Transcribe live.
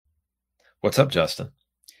What's up, Justin?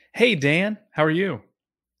 Hey Dan, how are you?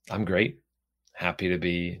 I'm great. Happy to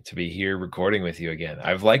be here recording with you again.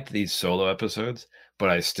 I've liked these solo episodes, but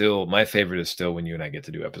my favorite is still when you and I get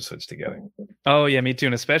to do episodes together. Oh yeah, me too,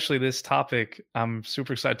 and especially this topic. I'm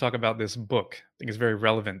super excited to talk about this book. I think it's very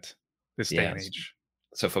relevant this day and Yes. age.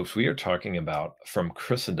 So folks, we are talking about From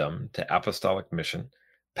Christendom to Apostolic Mission,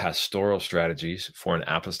 Pastoral Strategies for an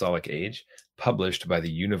Apostolic Age, published by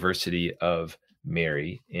the University of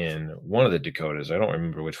Mary in one of the Dakotas. I don't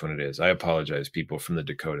remember which one it is. I apologize, people from the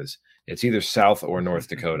Dakotas. It's either South or North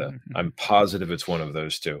Dakota. I'm positive it's one of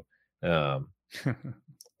those two. Um,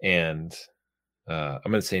 and I'm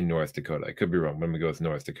going to say North Dakota. I could be wrong. I'm going to go with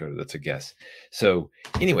North Dakota. That's a guess. So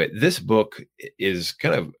anyway, this book is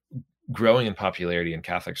kind of growing in popularity in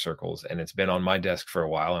Catholic circles, and it's been on my desk for a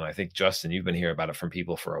while. And I think, Justin, you've been hearing about it from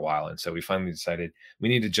people for a while. And so we finally decided we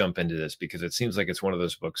need to jump into this because it seems like it's one of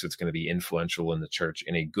those books that's going to be influential in the church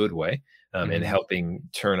in a good way, and Mhm. helping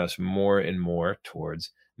turn us more and more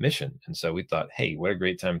towards mission. And so we thought, hey, what a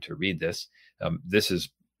great time to read this. This is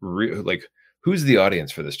like, who's the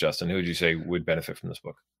audience for this, Justin? Who would you say would benefit from this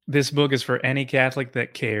book? This book is for any Catholic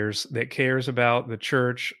that cares about the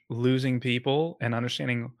church losing people and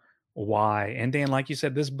understanding why. And Dan, like you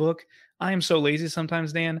said, this book, I am so lazy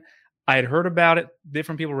sometimes, Dan. I had heard about it,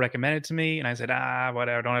 different people recommended it to me, and I said,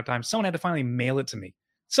 whatever, I don't have time. Someone had to finally mail it to me.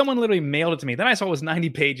 Someone literally mailed it to me. Then I saw it was 90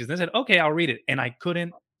 pages. And I said, okay, I'll read it. And I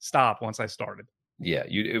couldn't stop once I started. Yeah,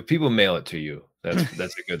 if people mail it to you, that's a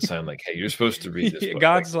good sign. Like, hey, you're supposed to read this Yeah, book. Like,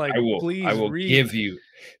 God's like, I please will read. give you,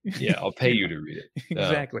 yeah, I'll pay you to read it.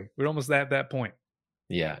 Exactly. We're almost at that point.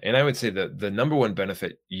 Yeah, and I would say that the number one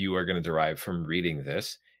benefit you are going to derive from reading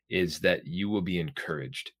this is that you will be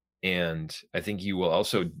encouraged, and I think you will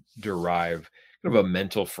also derive kind of a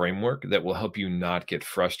mental framework that will help you not get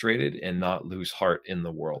frustrated and not lose heart in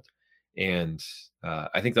the world. And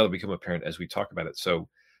I think that'll become apparent as we talk about it. So,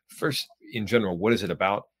 first, in general, what is it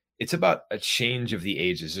about? It's about a change of the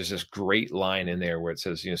ages. There's this great line in there where it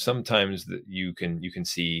says, sometimes that you can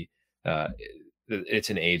see uh, it's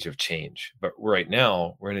an age of change, but right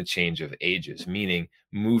now we're in a change of ages, meaning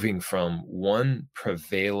moving from one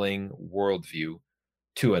prevailing worldview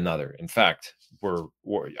to another. In fact,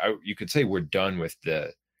 you could say we're done with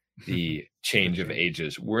the The change of change.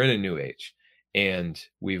 ages. We're in a new age, and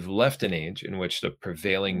we've left an age in which the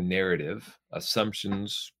prevailing narrative,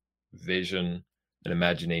 assumptions, vision, and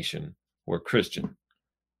imagination were Christian.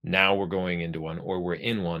 Now we're going into one, or we're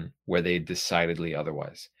in one where they decidedly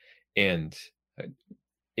otherwise. And uh,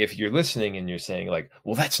 if you're listening and you're saying like,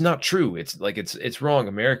 well, that's not true, it's wrong,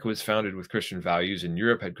 America was founded with Christian values and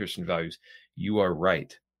Europe had Christian values, you are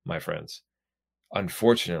right, my friends.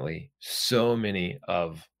 Unfortunately, so many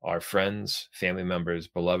of our friends, family members,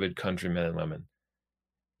 beloved countrymen and women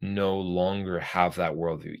no longer have that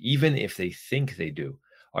worldview, even if they think they do.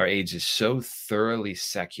 Our age is so thoroughly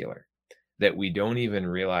secular that we don't even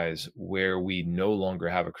realize where we no longer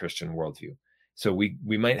have a Christian worldview. So we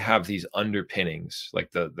might have these underpinnings,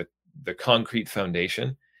 like the concrete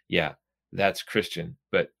foundation. Yeah, that's Christian,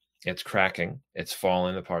 but it's cracking, it's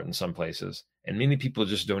falling apart in some places, and many people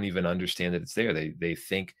just don't even understand that it's there. They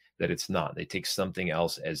think that it's not. They take something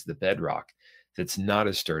else as the bedrock that's not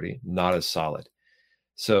as sturdy, not as solid.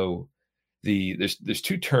 So there's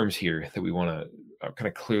two terms here that we want to kind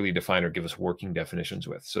of clearly define or give us working definitions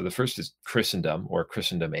with. So the first is Christendom or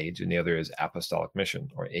Christendom age, and the other is Apostolic Mission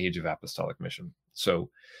or Age of Apostolic Mission.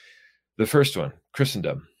 So the first one,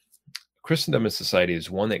 Christendom. Christendom in society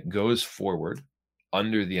is one that goes forward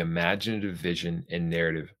under the imaginative vision and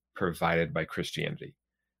narrative provided by Christianity.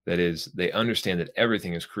 That is, they understand that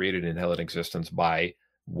everything is created and held in existence by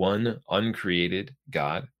one uncreated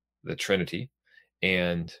God, the Trinity,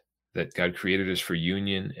 and that God created us for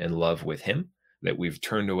union and love with Him, that we've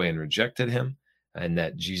turned away and rejected Him, and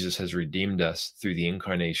that Jesus has redeemed us through the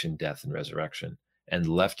incarnation, death, and resurrection, and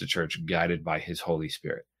left a church guided by His Holy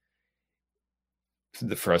Spirit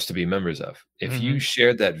for us to be members of. If you Mhm.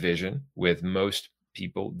 shared that vision with most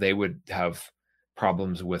people, they would have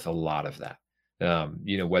problems with a lot of that.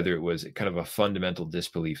 Whether it was kind of a fundamental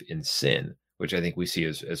disbelief in sin, which I think we see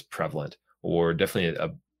as prevalent, or definitely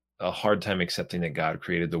a hard time accepting that God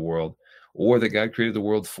created the world, or that God created the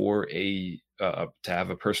world for to have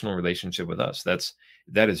a personal relationship with us.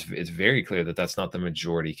 It's very clear that that's not the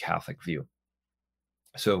majority Catholic view.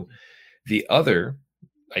 So the other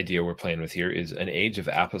idea we're playing with here is an age of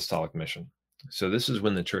apostolic mission. So this is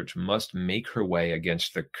when the church must make her way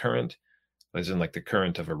against the current, as in like the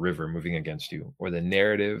current of a river moving against you, or the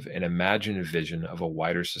narrative and imaginative vision of a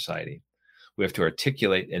wider society. We have to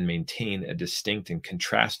articulate and maintain a distinct and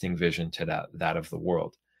contrasting vision to that of the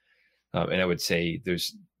world. And I would say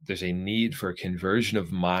there's a need for a conversion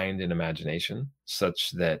of mind and imagination,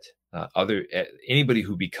 such that anybody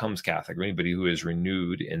who becomes Catholic, or anybody who is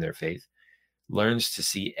renewed in their faith, learns to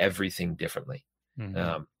see everything differently. Mhm.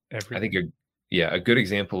 Um, I think Everything. a good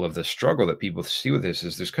example of the struggle that people see with this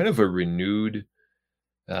is there's kind of a renewed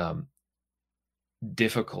um,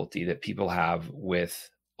 difficulty that people have with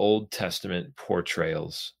Old Testament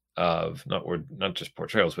portrayals of not just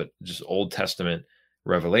portrayals, but just Old Testament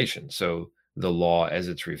revelation. So the law as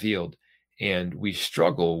it's revealed, and we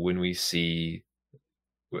struggle when we see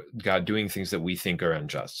God doing things that we think are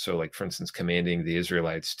unjust. So, like for instance, commanding the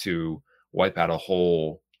Israelites to wipe out a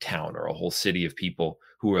whole town or a whole city of people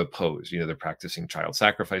who are opposed. They're practicing child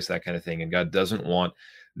sacrifice, that kind of thing, and God doesn't want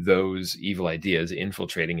those evil ideas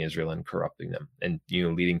infiltrating Israel and corrupting them, and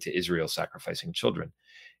leading to Israel sacrificing children.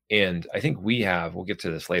 And I think we'll get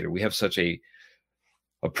to this later. We have such a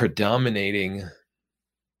predominating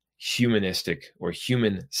humanistic or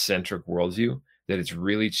human-centric worldview that it's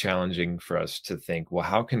really challenging for us to think, well,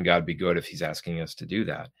 how can God be good if he's asking us to do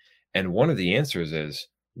that? And one of the answers is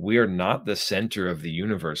we are not the center of the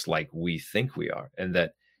universe like we think we are, and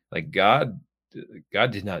that like God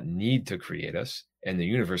did not need to create us, and the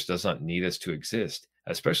universe does not need us to exist,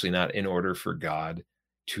 especially not in order for God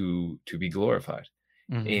to be glorified.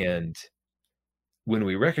 Mhm. And when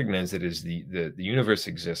we recognize that is the universe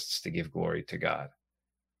exists to give glory to God,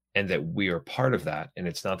 and that we are part of that, and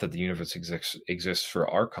it's not that the universe exists for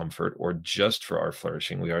our comfort or just for our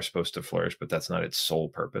flourishing. We are supposed to flourish, but that's not its sole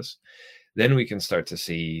purpose. Then we can start to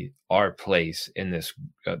see our place in this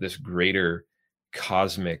greater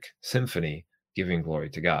cosmic symphony, giving glory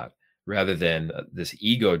to God, rather than this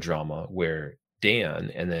ego drama where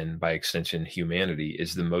Dan, and then by extension humanity,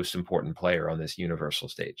 is the most important player on this universal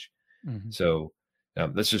stage. Mhm. So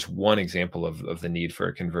that's just one example of the need for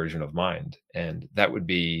a conversion of mind, and I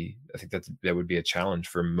think that would be a challenge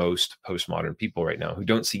for most postmodern people right now who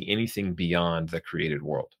don't see anything beyond the created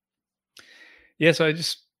world. Yeah, so I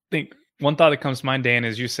just think one thought that comes to mind, Dan,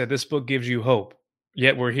 is you said this book gives you hope.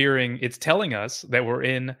 Yet it's telling us that we're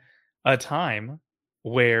in a time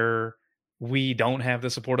where we don't have the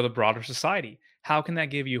support of the broader society. How can that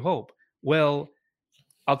give you hope? Well,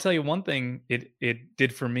 I'll tell you one thing it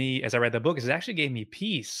did for me as I read the book is it actually gave me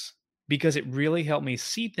peace because it really helped me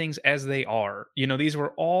see things as they are. These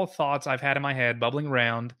were all thoughts I've had in my head bubbling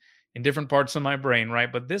around in different parts of my brain,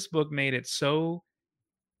 right? But this book made it so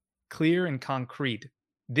clear and concrete.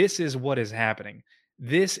 This is what is happening.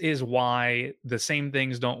 This is why the same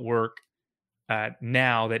things don't work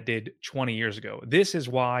now that did 20 years ago. This is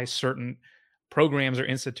why certain programs or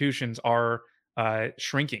institutions are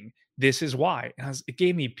shrinking. This is why. It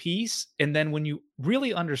gave me peace. And then when you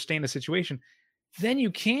really understand the situation, then you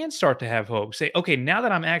can start to have hope. Say, okay, now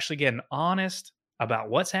that I'm actually getting honest about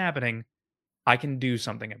what's happening, I can do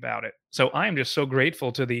something about it. So I am just so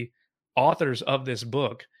grateful to the authors of this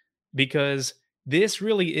book because this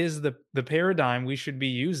really is the paradigm we should be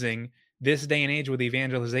using this day and age with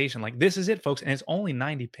evangelization. Like this is it, folks, and it's only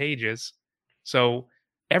 90 pages. So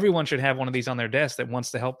everyone should have one of these on their desk that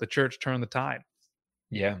wants to help the church turn the tide.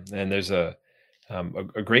 Yeah, and there's a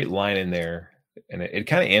great line in there, and it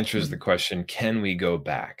kind of answers the question: can we go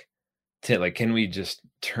back? Can we just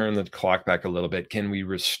turn the clock back a little bit? Can we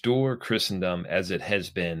restore Christendom as it has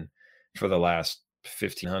been for the last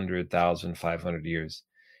 1,500, 1,500 years?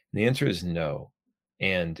 And the answer is no.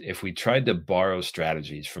 And if we tried to borrow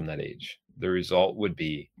strategies from that age, the result would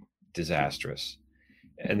be disastrous.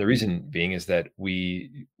 And the reason being is that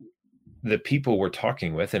the people we're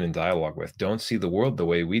talking with and in dialogue with don't see the world the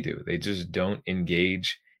way we do. They just don't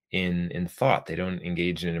engage in thought. They don't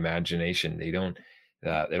engage in imagination. They don't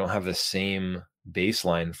have the same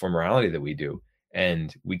baseline for morality that we do.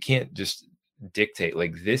 And we can't just dictate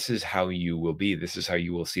like this is how you will be, this is how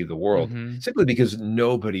you will see the world, Hmm. simply because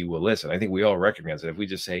nobody will listen. I think we all recognize that if we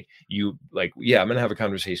just say you like, yeah, I'm going to have a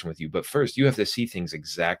conversation with you, but first you have to see things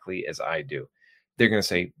exactly as I do. They're going to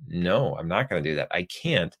say, no, I'm not going to do that. I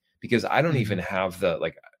can't, because I don't even Hmm. have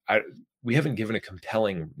we haven't given a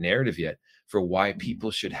compelling narrative yet for why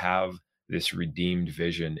people should have this redeemed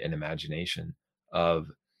vision and imagination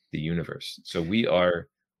of the universe. So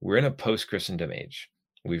we're in a post-Christendom age.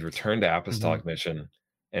 We've returned to Hmm. apostolic mission,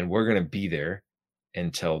 and we're going to be there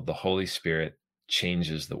until the Holy Spirit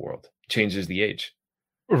changes the world, changes the age.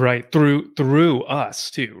 Right, through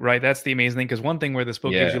us too, right? That's the amazing thing. Because one thing where this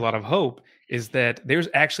book gives you Yeah. a lot of hope is that there's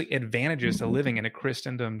actually advantages to living in a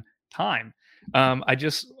Christendom time. I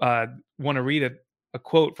just, wanna read a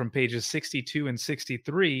quote from pages 62 and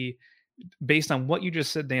 63 based on what you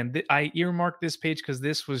just said, Dan. I earmarked this page because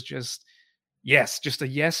this was just yes, just a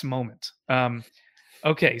yes moment.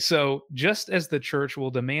 Okay, so just as the church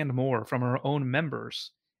will demand more from her own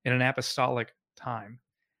members in an apostolic time,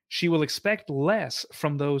 she will expect less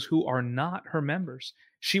from those who are not her members.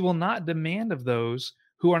 She will not demand of those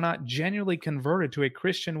who are not genuinely converted to a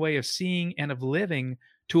Christian way of seeing and of living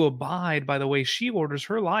to abide by the way she orders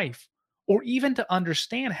her life, or even to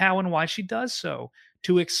understand how and why she does so.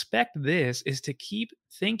 To expect this is to keep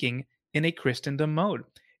thinking in a Christendom mode.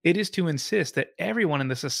 It is to insist that everyone in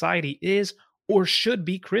the society is or should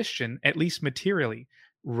be Christian, at least materially.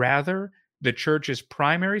 Rather, the church's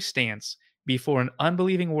primary stance before an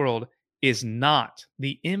unbelieving world is not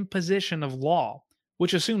the imposition of law,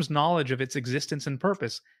 which assumes knowledge of its existence and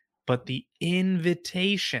purpose, but the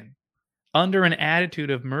invitation under an attitude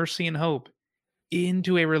of mercy and hope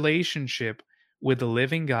into a relationship with the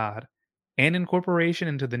living God and incorporation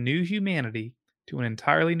into the new humanity to an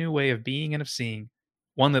entirely new way of being and of seeing,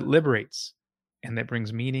 one that liberates and that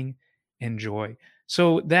brings meaning and joy.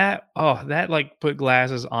 So that like put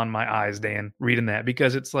glasses on my eyes, Dan, reading that,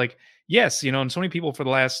 because it's like, yes, and so many people for the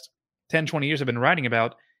last 10, 20 years have been writing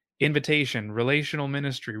about invitation, relational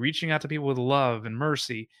ministry, reaching out to people with love and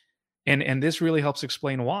mercy. And this really helps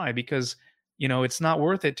explain why, because it's not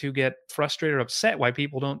worth it to get frustrated or upset why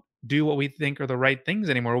people don't do what we think are the right things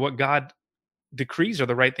anymore, or what God decrees are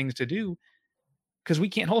the right things to do, because we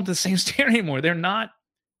can't hold to the same standard anymore. They're not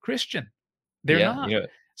Christian. They're Yeah, not.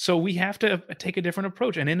 So we have to take a different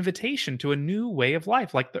approach, an invitation to a new way of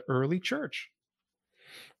life, like the early church.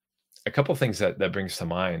 a couple things that brings to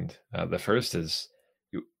mind. The first is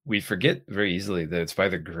we forget very easily that it's by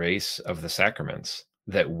the grace of the sacraments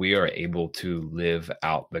that we are able to live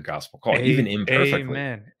out the gospel call, even imperfectly.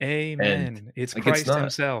 Amen. And Amen. It's like it's Christ not,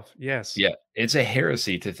 himself. Yes. yeah, it's a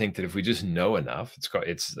heresy to think that if we just know enough,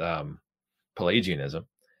 it's Pelagianism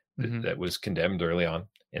Mhm. that was condemned early on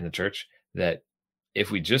in the church, that if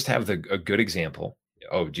we just have a good example,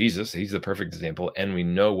 oh, Jesus, he's the perfect example, and we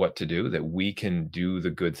know what to do, that we can do the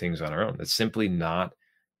good things on our own. That's simply not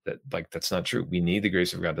that's not true. We need the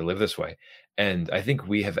grace of God to live this way. And I think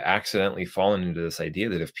we have accidentally fallen into this idea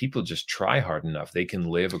that if people just try hard enough, they can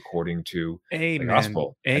live according to the Amen.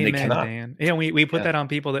 gospel, and they Amen, cannot. Dan. Yeah, we put Yeah. that on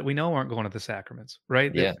people that we know aren't going to the sacraments,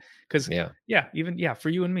 right? Yeah. Because Yeah. yeah, even yeah, for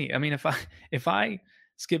you and me. I mean, if I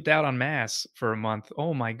skipped out on mass for a month,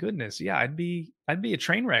 oh my goodness, yeah, I'd be a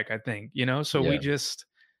train wreck, I think, So we Yeah. just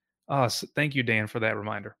thank you, Dan, for that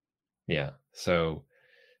reminder. Yeah. So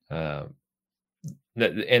uh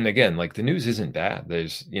and again, like, the news isn't bad.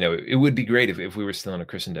 There's, it would be great if we were still in a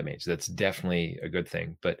Christendom age. That's definitely a good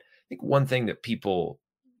thing. But I think one thing that people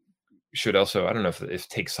should also, I don't know if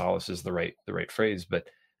take solace is the right phrase, but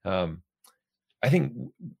um, I think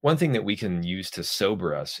one thing that we can use to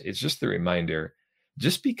sober us is just the reminder: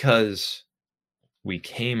 just because we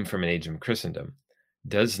came from an age of Christendom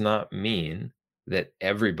does not mean that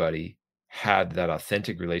everybody had that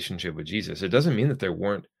authentic relationship with Jesus. It doesn't mean that there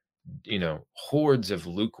weren't, hordes of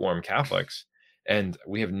lukewarm Catholics. And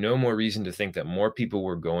we have no more reason to think that more people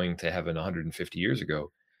were going to heaven 150 years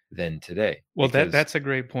ago than today. Well, Because, that's a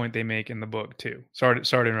great point they make in the book too. Sorry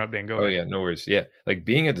to interrupt, Dan. Go oh ahead. yeah, no worries. Yeah. Like,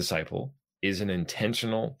 being a disciple is an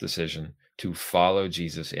intentional decision to follow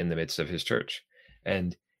Jesus in the midst of his church.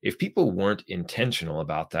 And if people weren't intentional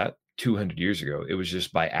about that 200 years ago, it was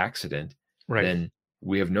just by accident, Right. then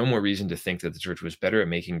we have no more reason to think that the church was better at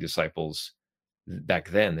making disciples back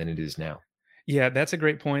then than it is now. Yeah, that's a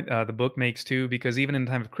great point, the book makes too, because even in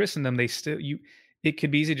the time of Christendom, they still you it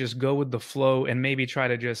could be easy to just go with the flow and maybe try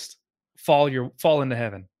to just fall into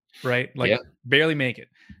heaven, right? Like, Yeah. barely make it.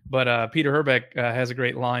 But, Peter Herbeck, has a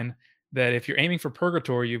great line that if you're aiming for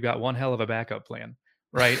purgatory, you've got one hell of a backup plan,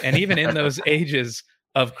 right? And even in those ages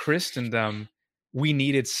of Christendom, we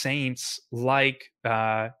needed saints like,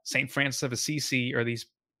 Saint Francis of Assisi, or these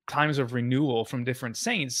times of renewal from different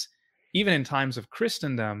saints, even in times of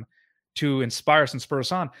Christendom, to inspire us and spur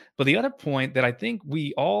us on. But the other point that I think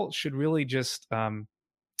we all should really just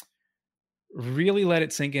really let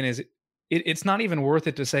it sink in is it's not even worth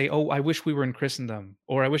it to say, "Oh, I wish we were in Christendom,"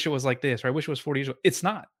 or "I wish it was like this," or "I wish it was 40 years ago." It's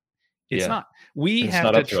not. It's Yeah. not. We And it's have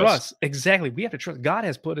not to up to us. trust. Exactly. We have to trust. God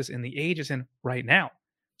has put us in the age it's in right now.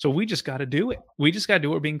 So we just got to do it. We just got to do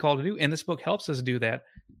what we're being called to do. And this book helps us do that,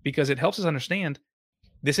 because it helps us understand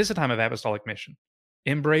this is a time of apostolic mission.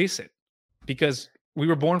 Embrace it, because we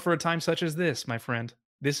were born for a time such as this, my friend.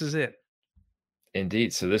 This is it.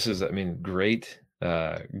 Indeed. So this is, I mean, great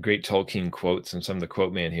Tolkien quotes, and some of the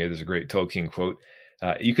quote man here. There's a great Tolkien quote.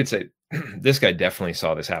 You could say this guy definitely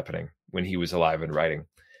saw this happening when he was alive and writing.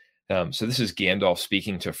 So this is Gandalf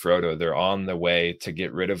speaking to Frodo. They're on the way to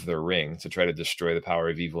get rid of the ring to try to destroy the power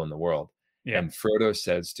of evil in the world. Yeah. And Frodo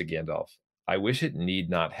says to Gandalf, I wish it need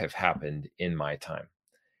not have happened in my time.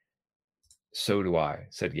 So do I,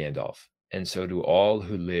 said Gandalf, and so do all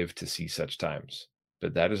who live to see such times.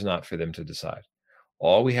 But that is not for them to decide.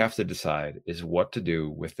 All we have to decide is what to do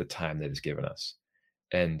with the time that is given us.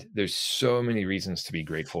 And there's so many reasons to be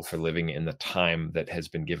grateful for living in the time that has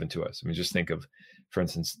been given to us. I mean, just think of, for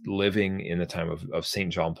instance, living in the time of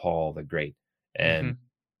St. John Paul the Great, and Mhm.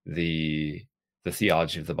 the the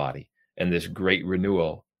theology of the body, and this great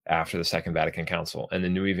renewal after the Second Vatican Council, and the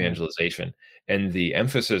new Yeah. evangelization, and the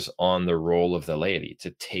emphasis on the role of the laity to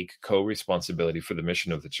take co-responsibility for the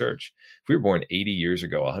mission of the church. If we were born 80 years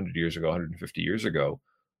ago, 100 years ago, 150 years ago,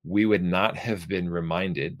 we would not have been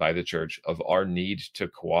reminded by the church of our need to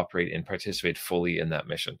cooperate and participate fully in that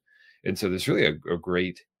mission. And so there's really a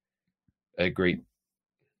great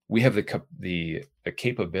we have the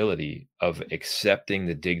capability of accepting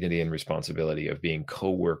the dignity and responsibility of being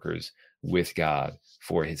co-workers with God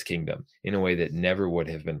for his kingdom in a way that never would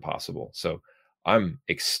have been possible. So I'm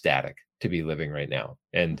ecstatic to be living right now.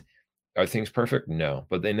 And are things perfect? No,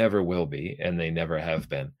 but they never will be, and they never have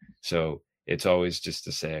been. So it's always just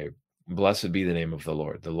to say, blessed be the name of the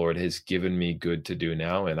Lord. The Lord has given me good to do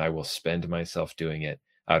now, and I will spend myself doing it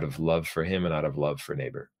out of love for him and out of love for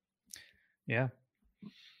neighbor. Yeah.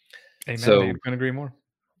 Amen, man. So Couldn't agree more.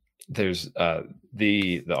 there's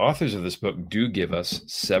the authors of this book do give us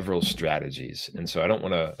several strategies, and so I don't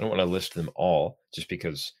want to list them all, just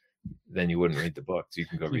because then you wouldn't read the book. So you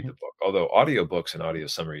can go read the book. Although audiobooks and audio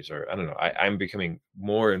summaries are, I don't know, I'm becoming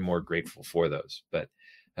more and more grateful for those. But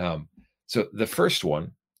so the first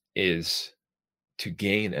one is to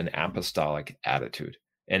gain an apostolic attitude,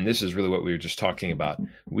 and this is really what we were just talking about.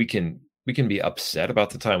 We can be upset about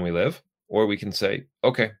the time we live, or we can say,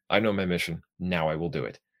 okay, I know my mission, now I will do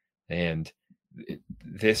it. And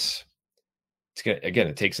this, again,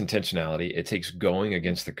 it takes intentionality. It takes going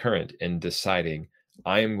against the current and deciding,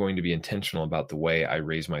 I am going to be intentional about the way I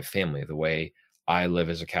raise my family, the way I live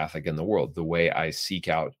as a Catholic in the world, the way I seek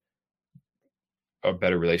out a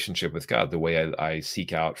better relationship with God, the way I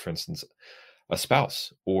seek out, for instance, a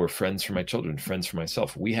spouse or friends for my children, friends for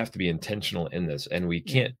myself. We have to be intentional in this. And we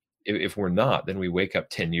Yeah. can't, if we're not, then we wake up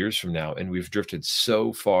 10 years from now and we've drifted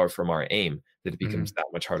so far from our aim that it becomes Mhm. that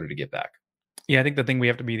much harder to get back. Yeah, I think the thing we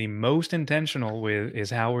have to be the most intentional with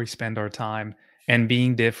is how we spend our time and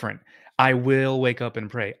being different. I will wake up and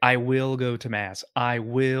pray. I will go to mass. I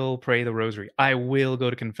will pray the rosary. I will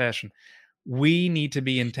go to confession. We need to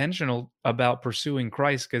be intentional about pursuing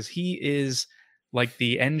Christ because he is like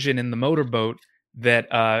the engine in the motorboat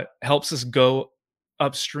that helps us go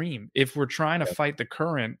upstream. If we're trying to Yeah. fight the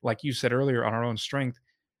current, like you said earlier, on our own strength,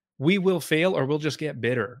 we will fail or we'll just get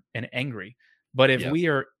bitter and angry. But if Yeah. we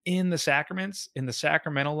are in the sacraments, in the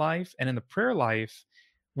sacramental life, and in the prayer life,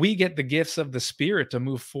 we get the gifts of the Spirit to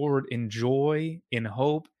move forward in joy, in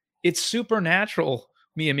hope. It's supernatural,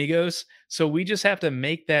 mi amigos. So we just have to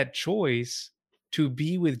make that choice to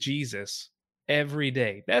be with Jesus every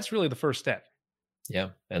day. That's really the first step.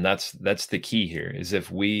 Yeah. And that's the key here, is if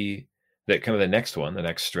we, that kind of the next one, the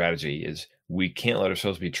next strategy is, we can't let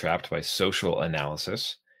ourselves be trapped by social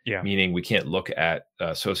analysis, Yeah. meaning we can't look at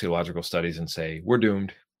sociological studies and say, we're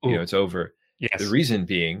doomed, Ooh, it's over. The yes. reason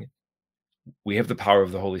being, we have the power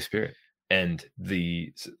of the Holy Spirit, and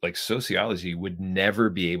like sociology would never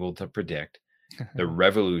be able to predict the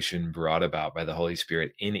revolution brought about by the Holy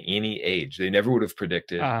Spirit in any age. They never would have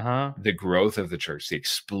predicted Uh-huh. the growth of the church, the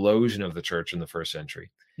explosion of the church in the first century.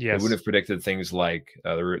 They wouldn't Yes. have predicted things like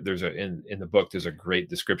there's a in the book there's a great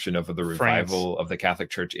description of the France. revival of the Catholic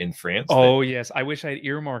Church in France. That, Oh, yes. I wish I'd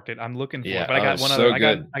earmarked it. I'm looking for it, yeah, but I oh, got one other. so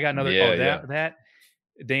good. I got another. Oh, Yeah, yeah, that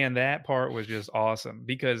Dan, that part was just awesome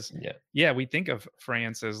because, yeah. yeah, we think of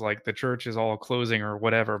France as like the church is all closing or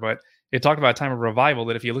whatever, but it talked about a time of revival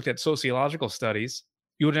that if you looked at sociological studies,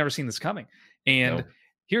 you would have never seen this coming. And No,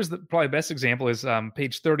 here's the probably best example is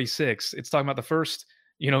page 36. It's talking about the first,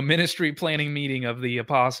 ministry planning meeting of the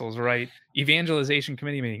apostles, right? Evangelization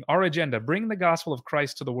committee meeting. Our agenda: bring the gospel of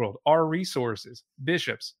Christ to the world. Our resources: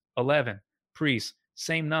 bishops, 11; priests,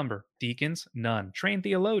 same number; deacons, none; trained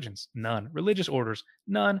theologians, none; religious orders,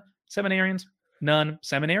 none; seminarians, none;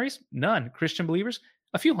 seminaries, none; Christian believers,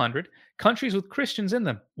 a few hundred; countries with Christians in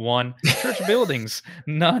them, one; church buildings,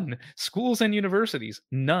 none; schools and universities,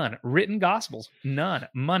 none; written gospels, none;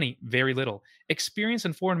 money, very little; experience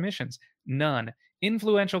in foreign missions, none;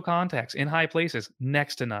 influential contacts in high places,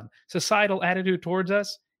 next to none; societal attitude towards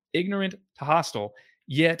us, ignorant to hostile.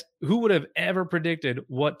 Yet, who would have ever predicted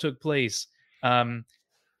what took place um,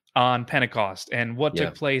 on Pentecost and what yeah,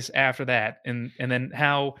 took place after that, and then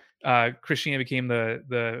how Christianity became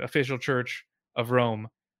the official church of Rome?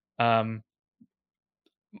 Um,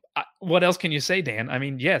 what else can you say, Dan? I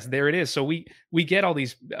mean, yes, there it is. So we get all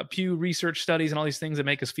these Pew Research studies and all these things that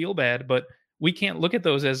make us feel bad, but we can't look at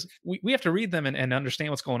those as we have to read them and understand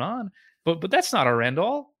what's going on. But that's not our end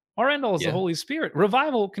all. Our end all is the Yeah, Holy Spirit.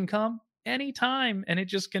 Revival can come anytime, and it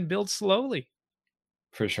just can build slowly,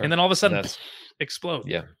 for and sure. then all of a And sudden that's explode.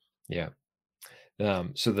 yeah, yeah.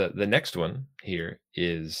 So the next one here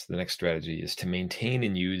is the next strategy is to maintain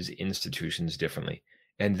and use institutions differently,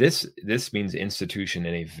 and this means institution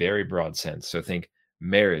in a very broad sense. So think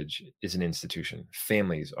marriage is an institution,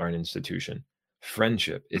 families are an institution,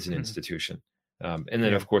 friendship is an institution, and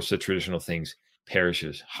then Yeah. of course the traditional things: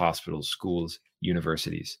 parishes, hospitals, schools,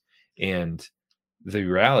 universities, and the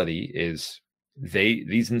reality is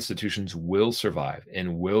these institutions will survive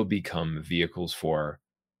and will become vehicles for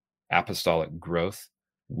apostolic growth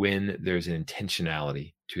when there's an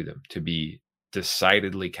intentionality to them, to be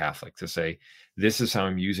decidedly Catholic, to say, this is how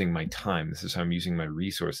I'm using my time, this is how I'm using my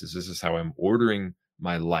resources, this is how I'm ordering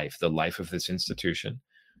my life, the life of this institution,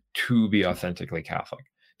 to be authentically Catholic.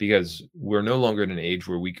 Because we're no longer in an age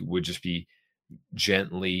where we would just be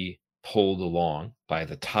gently pulled along by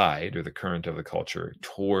the tide or the current of the culture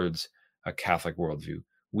towards a Catholic worldview.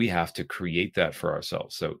 We have to create that for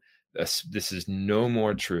ourselves. So this is no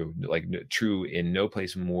more true, like true in no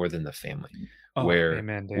place more than the family, Oh, where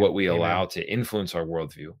amen, what Dan. we allow Amen. to influence our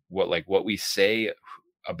worldview, what we say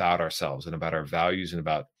about ourselves and about our values and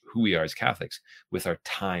about who we are as Catholics with our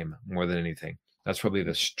time more than anything. That's probably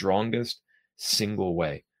the strongest single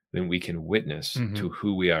way that we can witness Hmm. to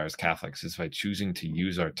who we are as Catholics is by choosing to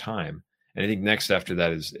use our time. And I think next after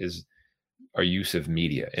that is our use of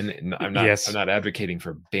media. And I'm Yes. not advocating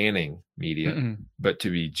for banning media, Mm-mm. but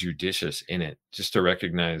to be judicious in it, just to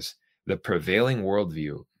recognize the prevailing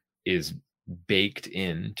worldview is baked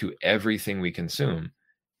into everything we consume.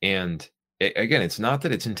 And again, it's not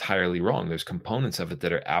that it's entirely wrong. There's components of it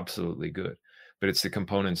that are absolutely good, but it's the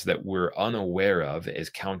components that we're unaware of as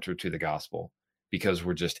counter to the gospel because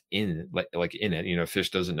we're just in like in it. You know, fish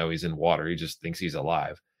doesn't know he's in water; he just thinks he's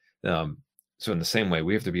alive. Um, so in the same way,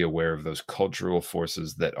 we have to be aware of those cultural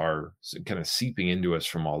forces that are kind of seeping into us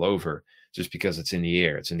from all over, just because it's in the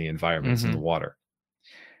air, it's in the environment, it's in the Hmm. water.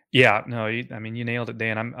 Yeah. No, I mean, you nailed it,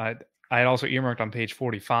 Dan. I had also earmarked on page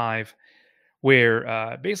 45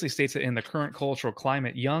 where basically states that in the current cultural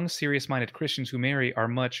climate, young, serious minded Christians who marry are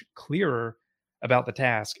much clearer about the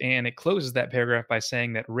task. And it closes that paragraph by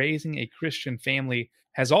saying that raising a Christian family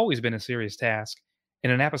has always been a serious task.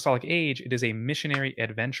 In an apostolic age, it is a missionary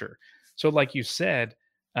adventure. So, like you said,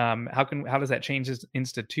 how does that change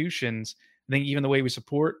institutions? I think even the way we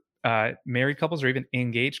support married couples or even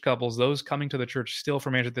engaged couples, those coming to the church still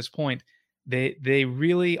for marriage at this point, they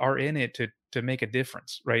really are in it to make a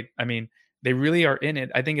difference, right? I mean, they really are in it.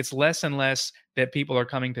 I think it's less and less that people are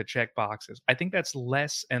coming to check boxes. I think that's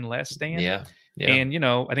less and less, Dan. Yeah, yeah, And,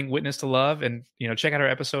 I think Witness to Love and, check out our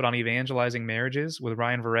episode on evangelizing marriages with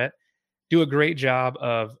Ryan Verrett. Do a great job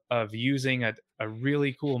of using a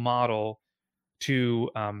really cool model to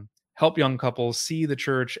help young couples see the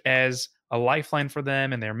church as a lifeline for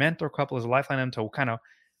them and their mentor couple as a lifeline for them to kind of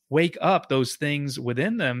wake up those things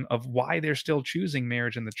within them of why they're still choosing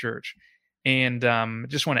marriage in the church. And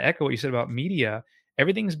just want to echo what you said about media.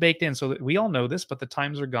 Everything's baked in so that we all know this, but the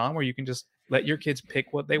times are gone where you can just let your kids pick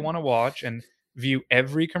what they want to watch and view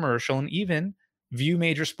every commercial and even view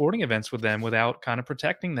major sporting events with them without kind of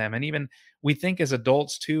protecting them. And even we think as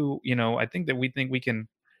adults too, I think that we think we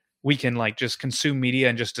can like just consume media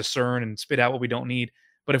and just discern and spit out what we don't need.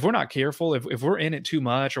 But if we're not careful, if we're in it too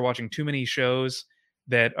much or watching too many shows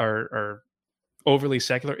that are overly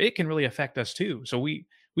secular, it can really affect us too. So we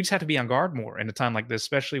just have to be on guard more in a time like this,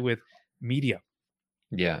 especially with media.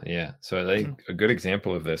 yeah, yeah. So I Mhm. think a good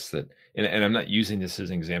example of this and I'm not using this as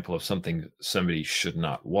an example of something somebody should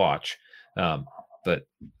not watch, um, but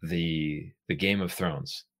the Game of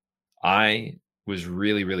Thrones. I was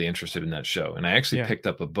really, really interested in that show, and I actually Yeah. picked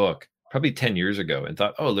up a book probably 10 years ago and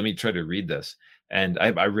thought, "Oh, let me try to read this." And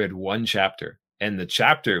I read one chapter, and the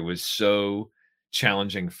chapter was so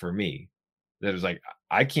challenging for me that it was like,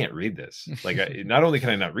 "I can't read this." Like, not only can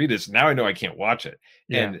I not read this, now I know I can't watch it.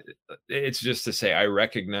 Yeah. And it's just to say I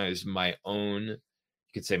recognize my own, you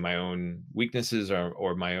could say my own weaknesses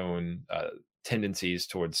or my own tendencies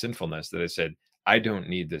towards sinfulness that I said, I don't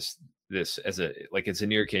need this as a like it's a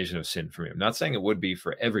near occasion of sin for me. I'm not saying it would be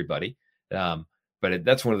for everybody, but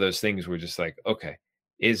that's one of those things where just like, okay,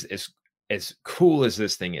 is as cool as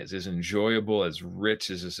this thing is, as enjoyable, as rich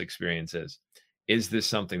as this experience is this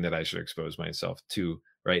something that I should expose myself to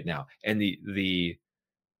right now? And the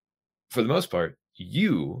for the most part,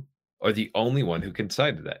 you are the only one who can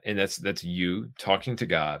decide that, and that's you talking to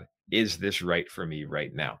God. Is this right for me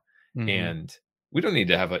right now? Mhm. And we don't need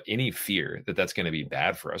to have any fear that that's going to be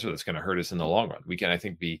bad for us or that's going to hurt us in the long run. We can, I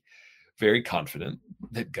think, be very confident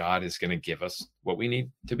that God is going to give us what we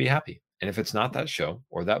need to be happy. And if it's not that show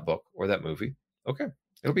or that book or that movie, okay,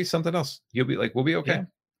 it'll be something else. You'll be like, we'll be okay.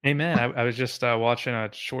 Yeah. Amen. I was just watching a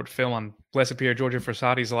short film on Blessed Pierre Giorgio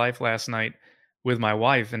Frassati's life last night with my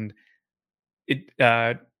wife, and it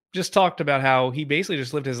just talked about how he basically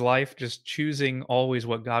just lived his life just choosing always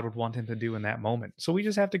what God would want him to do in that moment. So we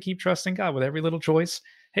just have to keep trusting God with every little choice.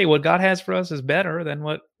 Hey, what God has for us is better than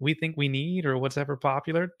what we think we need or what's ever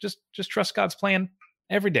popular. Just trust God's plan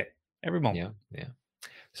every day, every moment. Yeah. Yeah.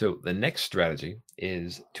 So the next strategy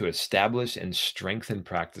is to establish and strengthen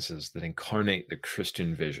practices that incarnate the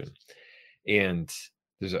Christian vision. And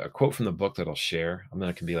there's a quote from the book that I'll share. I'm not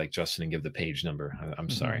going to be like Justin and give the page number. I'm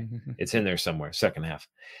sorry. It's in there somewhere, second half.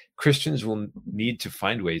 Christians will need to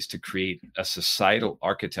find ways to create a societal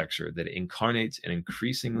architecture that incarnates an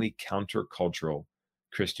increasingly countercultural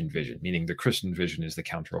Christian vision, meaning the Christian vision is the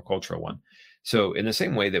countercultural one. So, in the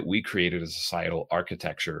same way that we created a societal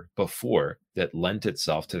architecture before that lent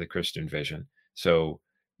itself to the Christian vision, so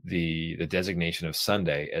the designation of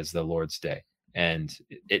Sunday as the Lord's Day, and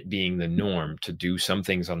it being the norm to do some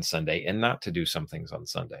things on Sunday and not to do some things on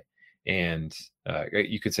Sunday. And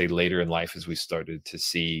you could say later in life, as we started to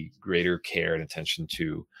see greater care and attention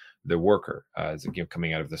to the worker, as again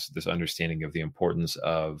coming out of this understanding of the importance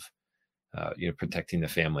of protecting the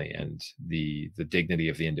family and the dignity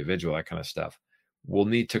of the individual, that kind of stuff. We'll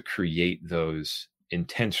need to create those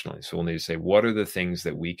intentionally. So we'll need to say, what are the things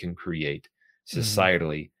that we can create Mhm.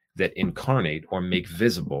 societally that incarnate or make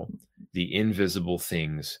visible the invisible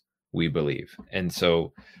things we believe? And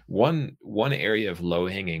so one area of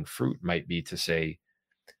low-hanging fruit might be to say,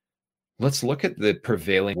 let's look at the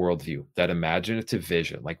prevailing worldview, that imaginative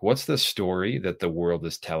vision. Like, what's the story that the world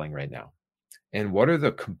is telling right now? And what are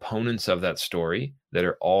the components of that story that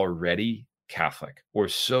are already Catholic or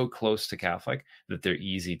so close to Catholic that they're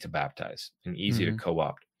easy to baptize and easy to Mhm.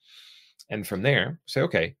 co-opt? And from there, say,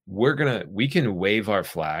 okay, we can wave our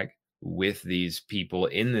flag with these people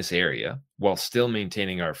in this area while still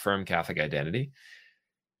maintaining our firm Catholic identity,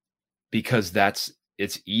 because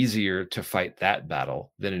it's easier to fight that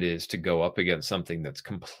battle than it is to go up against something that's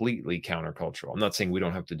completely countercultural. I'm not saying we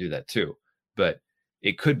don't have to do that too, but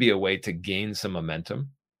it could be a way to gain some momentum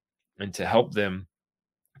and to help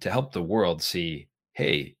the world see,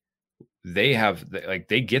 hey, they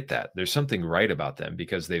get that there's something right about them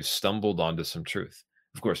because they've stumbled onto some truth.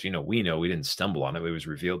 Of course, we know we didn't stumble on it, it was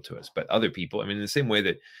revealed to us. But other people, I mean, in the same way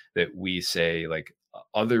that we say, like,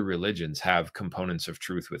 other religions have components of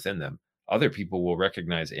truth within them, other people will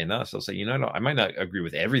recognize in us, they'll say, I might not agree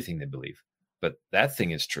with everything they believe, but that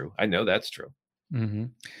thing is true. I know that's true.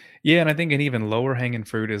 Mhm. Yeah, and I think an even lower hanging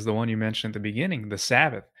fruit is the one you mentioned at the beginning, the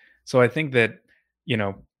Sabbath. So I think that, you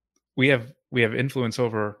know, we have influence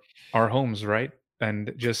over our homes, right?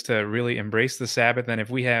 And just to really embrace the Sabbath, and if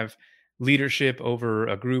we have leadership over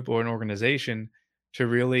a group or an organization, to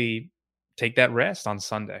really take that rest on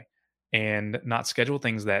Sunday and not schedule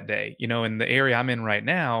things that day. In the area I'm in right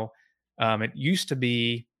now, it used to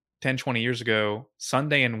be 10, 20 years ago,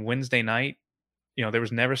 Sunday and Wednesday night, there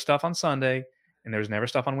was never stuff on Sunday and there was never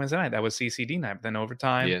stuff on Wednesday night. That was CCD night. But then over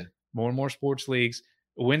time, Yeah. more and more sports leagues,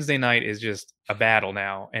 Wednesday night is just a battle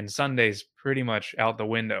now, and Sunday's pretty much out the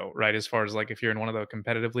window, right? As far as like if you're in one of the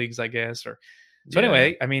competitive leagues, I guess. Or so Yeah.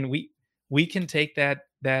 anyway, I mean, we can take that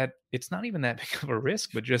it's not even that big of a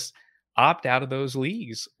risk, but just opt out of those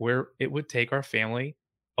leagues where it would take our family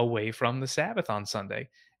away from the Sabbath on Sunday.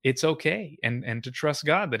 It's okay, and to trust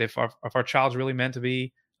God that if our child's really meant to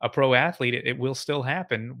be a pro athlete, it will still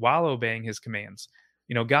happen while obeying His commands.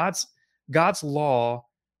 God's law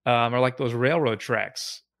are like those railroad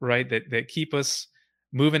tracks, right? That keep us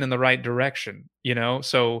moving in the right direction.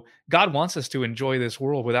 So God wants us to enjoy this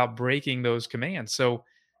world without breaking those commands. So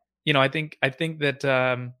I think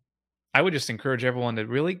that I would just encourage everyone to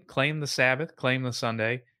really claim the Sabbath, claim the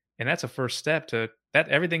Sunday, and that's a first step to that.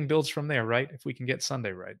 Everything builds from there, right? If we can get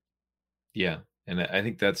Sunday right. Yeah. And I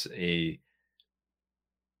think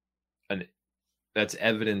an that's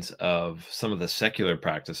evidence of some of the secular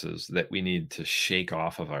practices that we need to shake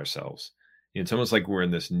off of ourselves. It's almost like we're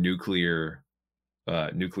in this nuclear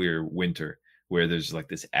winter where there's like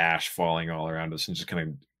this ash falling all around us and just kind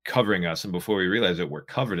of covering us. And before we realize it, we're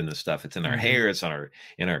covered in this stuff. It's in our Mhm. hair, it's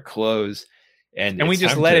in our clothes, and And we it's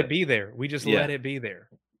just time let to it be there. We just let yeah, it be there.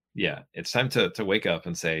 yeah, it's time to wake up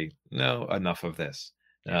and say, no, enough of this.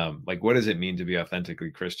 Yeah. Like, what does it mean to be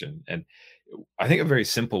authentically Christian? And I think a very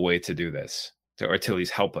simple way to do this, or to at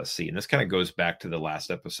least help us see, and this kind of goes back to the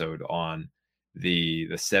last episode on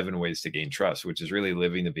the 7 ways to gain trust, which is really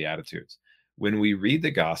living the Beatitudes. When we read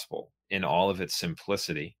the gospel in all of its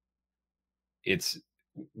simplicity, it's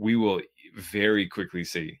we will very quickly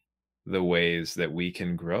see the ways that we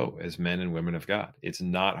can grow as men and women of God. It's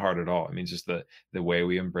not hard at all. I mean, just the way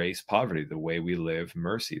we embrace poverty, the way we live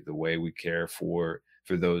mercy, the way we care for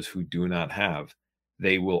those who do not have,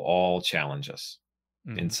 they will all challenge us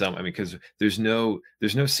in Mhm. some. I mean, because there's no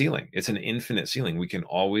ceiling. It's an infinite ceiling. We can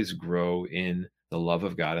always grow in the love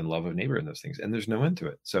of God and love of neighbor in those things, and there's no end to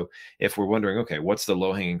it. So if we're wondering, okay, what's the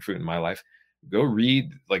low hanging fruit in my life? Go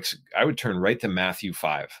read, like, I would turn right to Matthew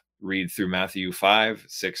 5. Read through Matthew 5,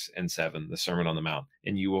 6, and 7, the Sermon on the Mount,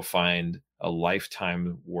 and you will find a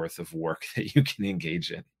lifetime worth of work that you can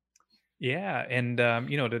engage in. Yeah, and,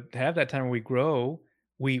 to have that time where we grow,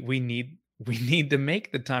 we need we need to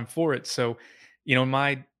make the time for it. So, you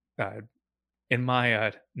know, uh in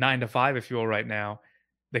my 9 to 5, if you will, right now,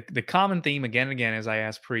 the common theme again and again as I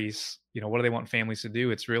ask priests, what do they want families to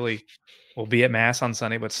do? It's really, well, be at mass on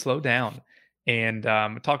Sunday, but slow down. And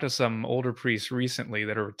I talked to some older priests recently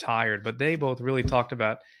that are retired, but they both really talked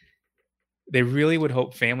about they really would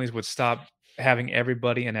hope families would stop having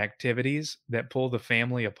everybody in activities that pull the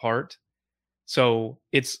family apart. So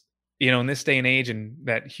it's, in this day and age and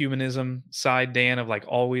that humanism side, Dan, of like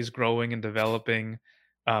always growing and developing,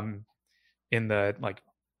 um, in the like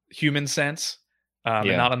human sense, and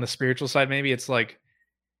Yeah, not on the spiritual side, maybe it's like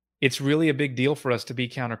it's really a big deal for us to be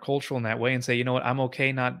countercultural in that way and say, you know what, I'm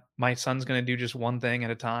okay. Not my son's going to do just one thing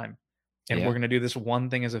at a time, and we're yeah, going to do this one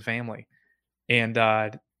thing as a family, and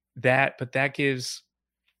but that gives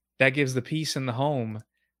the peace in the home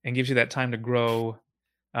and gives you that time to grow,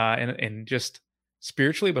 and just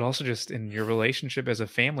spiritually, but also just in your relationship as a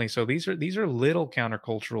family. So these are little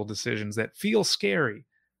countercultural decisions that feel scary,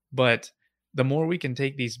 but the more we can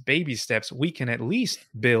take these baby steps, we can at least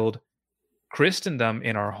build Christendom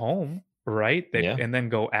in our home, right? That yeah, and then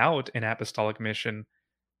go out in apostolic mission,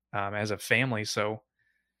 as a family. So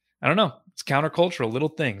I don't know. It's countercultural, little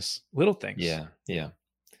things, little things. yeah, yeah.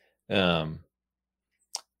 Um,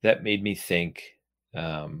 that made me think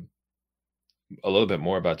um, a little bit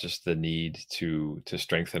more about just the need to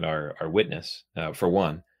strengthen our witness. For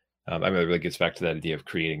one, I mean, it really gets back to that idea of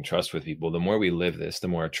creating trust with people. The more we live this, the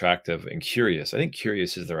more attractive and curious. I think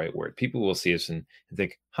curious is the right word. People will see us and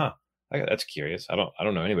think, "Huh, that's curious. I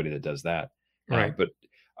don't know anybody that does that." Right. But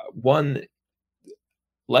one,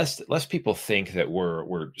 less people think that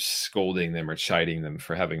we're scolding them or chiding them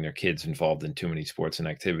for having their kids involved in too many sports and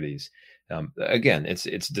activities. Again,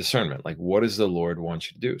 it's discernment. Like, what does the Lord want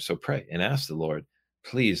you to do? So pray and ask the Lord,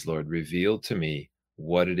 please, Lord, reveal to me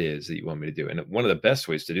what it is that you want me to do. And one of the best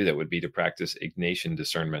ways to do that would be to practice Ignatian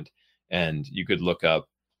discernment. And you could look up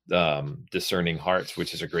Discerning Hearts,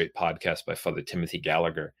 which is a great podcast by Father Timothy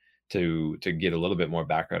Gallagher, to get a little bit more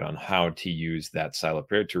background on how to use that style of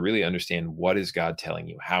prayer to really understand, what is God telling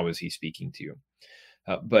you? How is he speaking to you?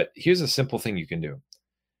 But here's a simple thing you can do.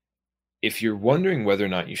 If you're wondering whether or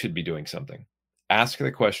not you should be doing something, ask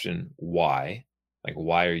the question, why? Like,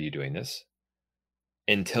 why are you doing this?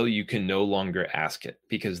 Until you can no longer ask it,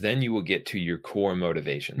 because then you will get to your core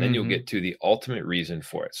motivation. Then you'll Mhm. get to the ultimate reason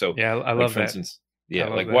for it. So, Yeah, I like, love for that. instance, I yeah,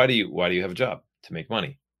 love like, that. why do you have a job? To make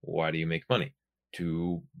money. Why do you make money?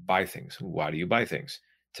 To buy things. Why do you buy things?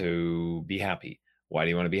 To be happy. Why do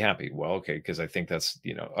you want to be happy? Well, okay, because I think that's,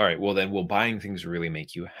 all right. Well, then, will buying things really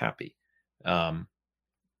make you happy? Um,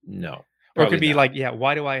 no, Or it could probably be not. like, yeah,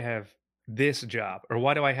 why do I have this job? Or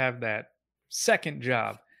why do I have that second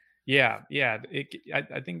job? Yeah, yeah.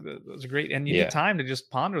 I think those are great. And you need Yeah. time to just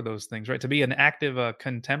ponder those things, right? To be an active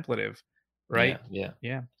contemplative, right? Yeah, yeah.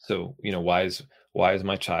 Yeah. So, why is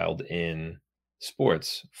my child in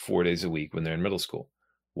sports 4 days a week when they're in middle school?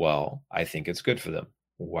 Well, I think it's good for them.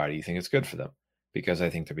 Why do you think it's good for them? Because I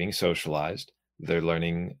think they're being socialized. They're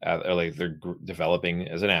learning, or like they're developing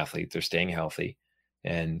as an athlete. They're staying healthy,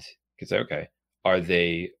 and because okay, are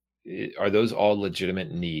they are those all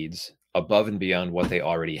legitimate needs above and beyond what they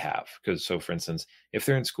already have? Because so, for instance, if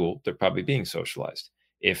they're in school, they're probably being socialized.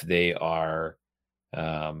 If they are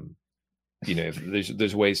um, if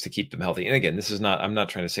there's ways to keep them healthy. And again, this is not, I'm not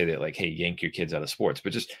trying to say that, like, hey, yank your kids out of sports,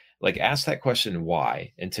 but just like ask that question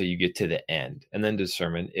why until you get to the end, and then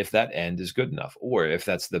determine if that end is good enough, or if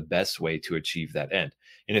that's the best way to achieve that end.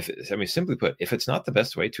 And I mean, simply put, if it's not the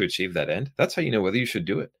best way to achieve that end, that's how you know whether you should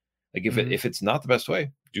do it. Like, Hmm. if it's not the best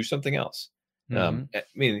way, do something else. Hmm. I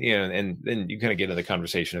mean, and then you kind of get into the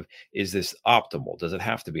conversation of, is this optimal? Does it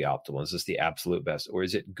have to be optimal? Is this the absolute best, or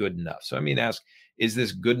is it good enough? So, I mean, ask, is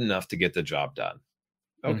this good enough to get the job done?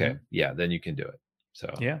 Okay, Hmm. yeah, then you can do it. So,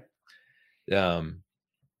 Yeah. um,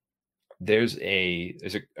 There's a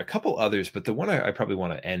couple others, but the one I probably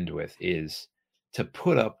want to end with is to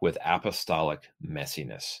put up with apostolic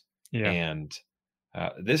messiness. Yeah. And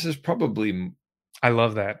this is probably I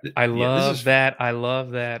love that. I yeah, this love is that. I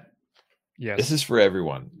love that. this Yes. is for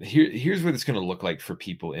everyone. Here's what it's going to look like for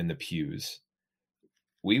people in the pews.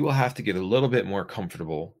 We will have to get a little bit more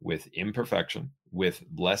comfortable with imperfection, with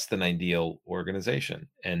less than ideal organization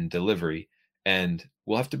and delivery. And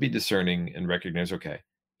we'll have to be discerning and recognize, okay,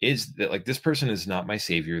 is that like this person is not my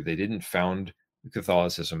savior? They didn't found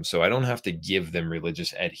Catholicism, so I don't have to give them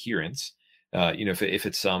religious adherence. If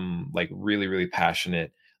it's some like really, really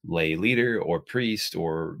passionate lay leader or priest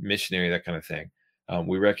or missionary, that kind of thing,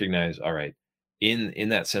 we recognize, all right, in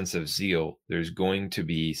that sense of zeal, there's going to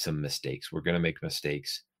be some mistakes. We're going to make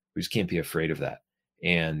mistakes. We just can't be afraid of that.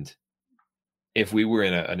 And if we were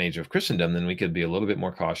in an age of Christendom, then we could be a little bit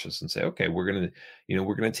more cautious and say, okay, we're going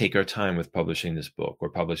to take our time with publishing this book or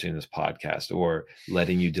publishing this podcast or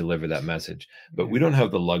letting you deliver that message. But we Yeah. don't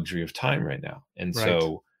have the luxury of time right now. And Right.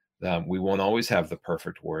 so we won't always have the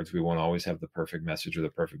perfect words. We won't always have the perfect message or the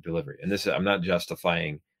perfect delivery. And I'm not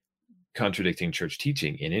justifying contradicting church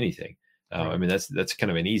teaching in anything. I Right. mean, that's kind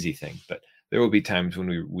of an easy thing, but there will be times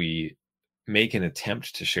when we make an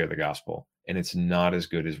attempt to share the gospel and it's not as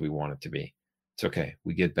good as we want it to be. It's okay.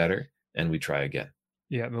 We get better and we try again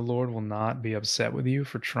Yeah, the Lord will not be upset with you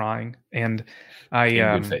for trying. And I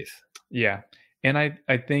in good faith. yeah. And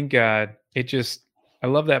I think it just I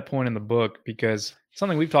love that point in the book because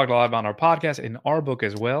something we've talked a lot about in our podcast in our book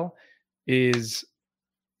as well is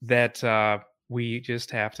that we just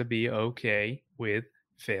have to be okay with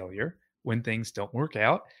failure when things don't work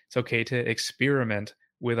out. It's okay to experiment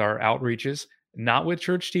with our outreaches, not with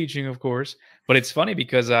church teaching, of course. But it's funny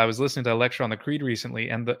because I was listening to a lecture on the Creed recently,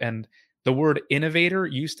 and the word innovator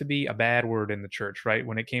used to be a bad word in the church, right?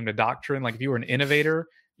 When it came to doctrine, like if you were an innovator,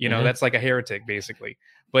 Hmm. that's like a heretic, basically.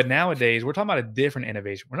 But nowadays, we're talking about a different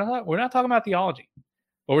innovation. We're not talking about theology,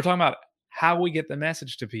 but we're talking about how we get the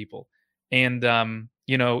message to people. And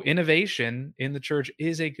innovation in the church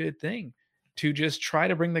is a good thing to just try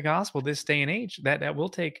to bring the gospel this day and age. That will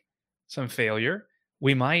take some failure.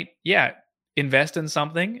 We might, yeah, invest in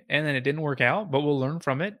something and then it didn't work out, but we'll learn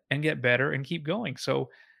from it and get better and keep going. So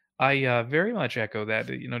I very much echo that,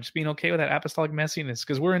 just being okay with that apostolic messiness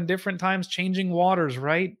because we're in different times, changing waters,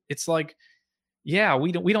 right? It's like, yeah,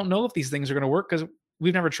 we don't know if these things are going to work because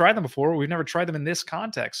we've never tried them before. We've never tried them in this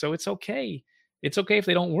context. So it's okay. It's okay if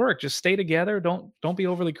they don't work. Just stay together. Don't be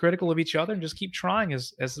overly critical of each other and just keep trying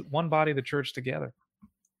as one body of the church together.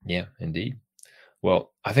 Yeah, indeed.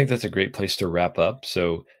 Well, I think that's a great place to wrap up.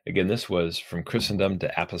 So, again, this was From Christendom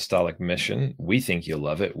to Apostolic Mission. We think you'll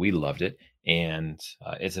love it. We loved it. And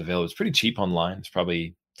it's available. It's pretty cheap online. It's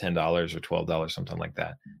probably $10 or $12, something like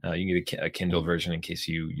that. You can get a Kindle version in case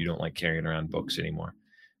you don't like carrying around books anymore.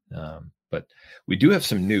 But we do have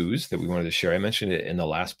some news that we wanted to share. I mentioned it in the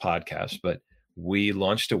last podcast, but we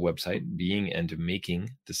launched a website,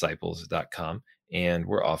 beingandmakingdisciples.com, and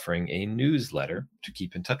we're offering a newsletter to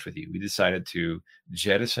keep in touch with you. We decided to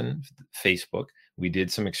jettison Facebook. We did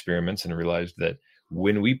some experiments and realized that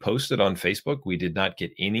when we posted on Facebook, we did not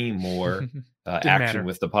get any more Didn't action matter.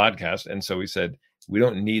 with the podcast. And so we said, we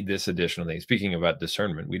don't need this additional thing. Speaking about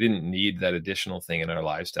discernment, we didn't need that additional thing in our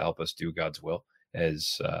lives to help us do God's will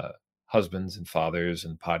as husbands and fathers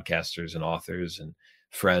and podcasters and authors and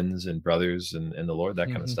friends and brothers and the Lord, that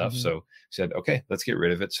kind of stuff. So said, okay, let's get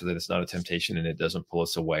rid of it so that it's not a temptation and it doesn't pull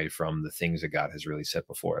us away from the things that God has really set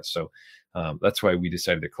before us. So that's why we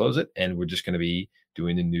decided to close it, and we're just going to be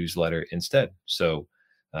doing the newsletter instead. So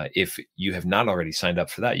if you have not already signed up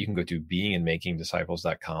for that, you can go to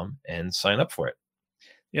beingandmakingdisciples.com and sign up for it.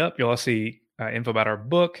 Yep. You'll also see info about our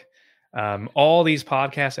book, all these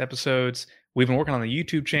podcast episodes. We've been working on the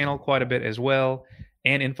YouTube channel quite a bit as well,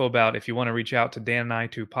 and info about if you want to reach out to Dan and I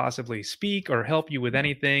to possibly speak or help you with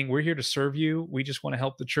anything. We're here to serve you. We just want to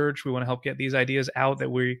help the church. We want to help get these ideas out that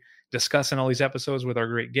we discuss in all these episodes with our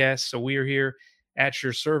great guests. So we are here at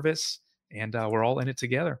your service, and we're all in it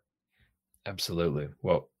together. Absolutely.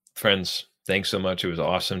 Well, friends, thanks so much. It was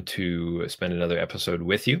awesome to spend another episode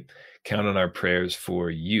with you. Count on our prayers for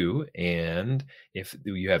you. And if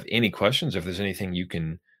you have any questions, if there's anything you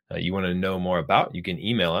want to know more about, you can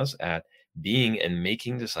email us at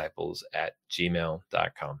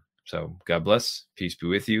beingandmakingdisciples@gmail.com. So God bless. Peace be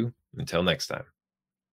with you. Until next time.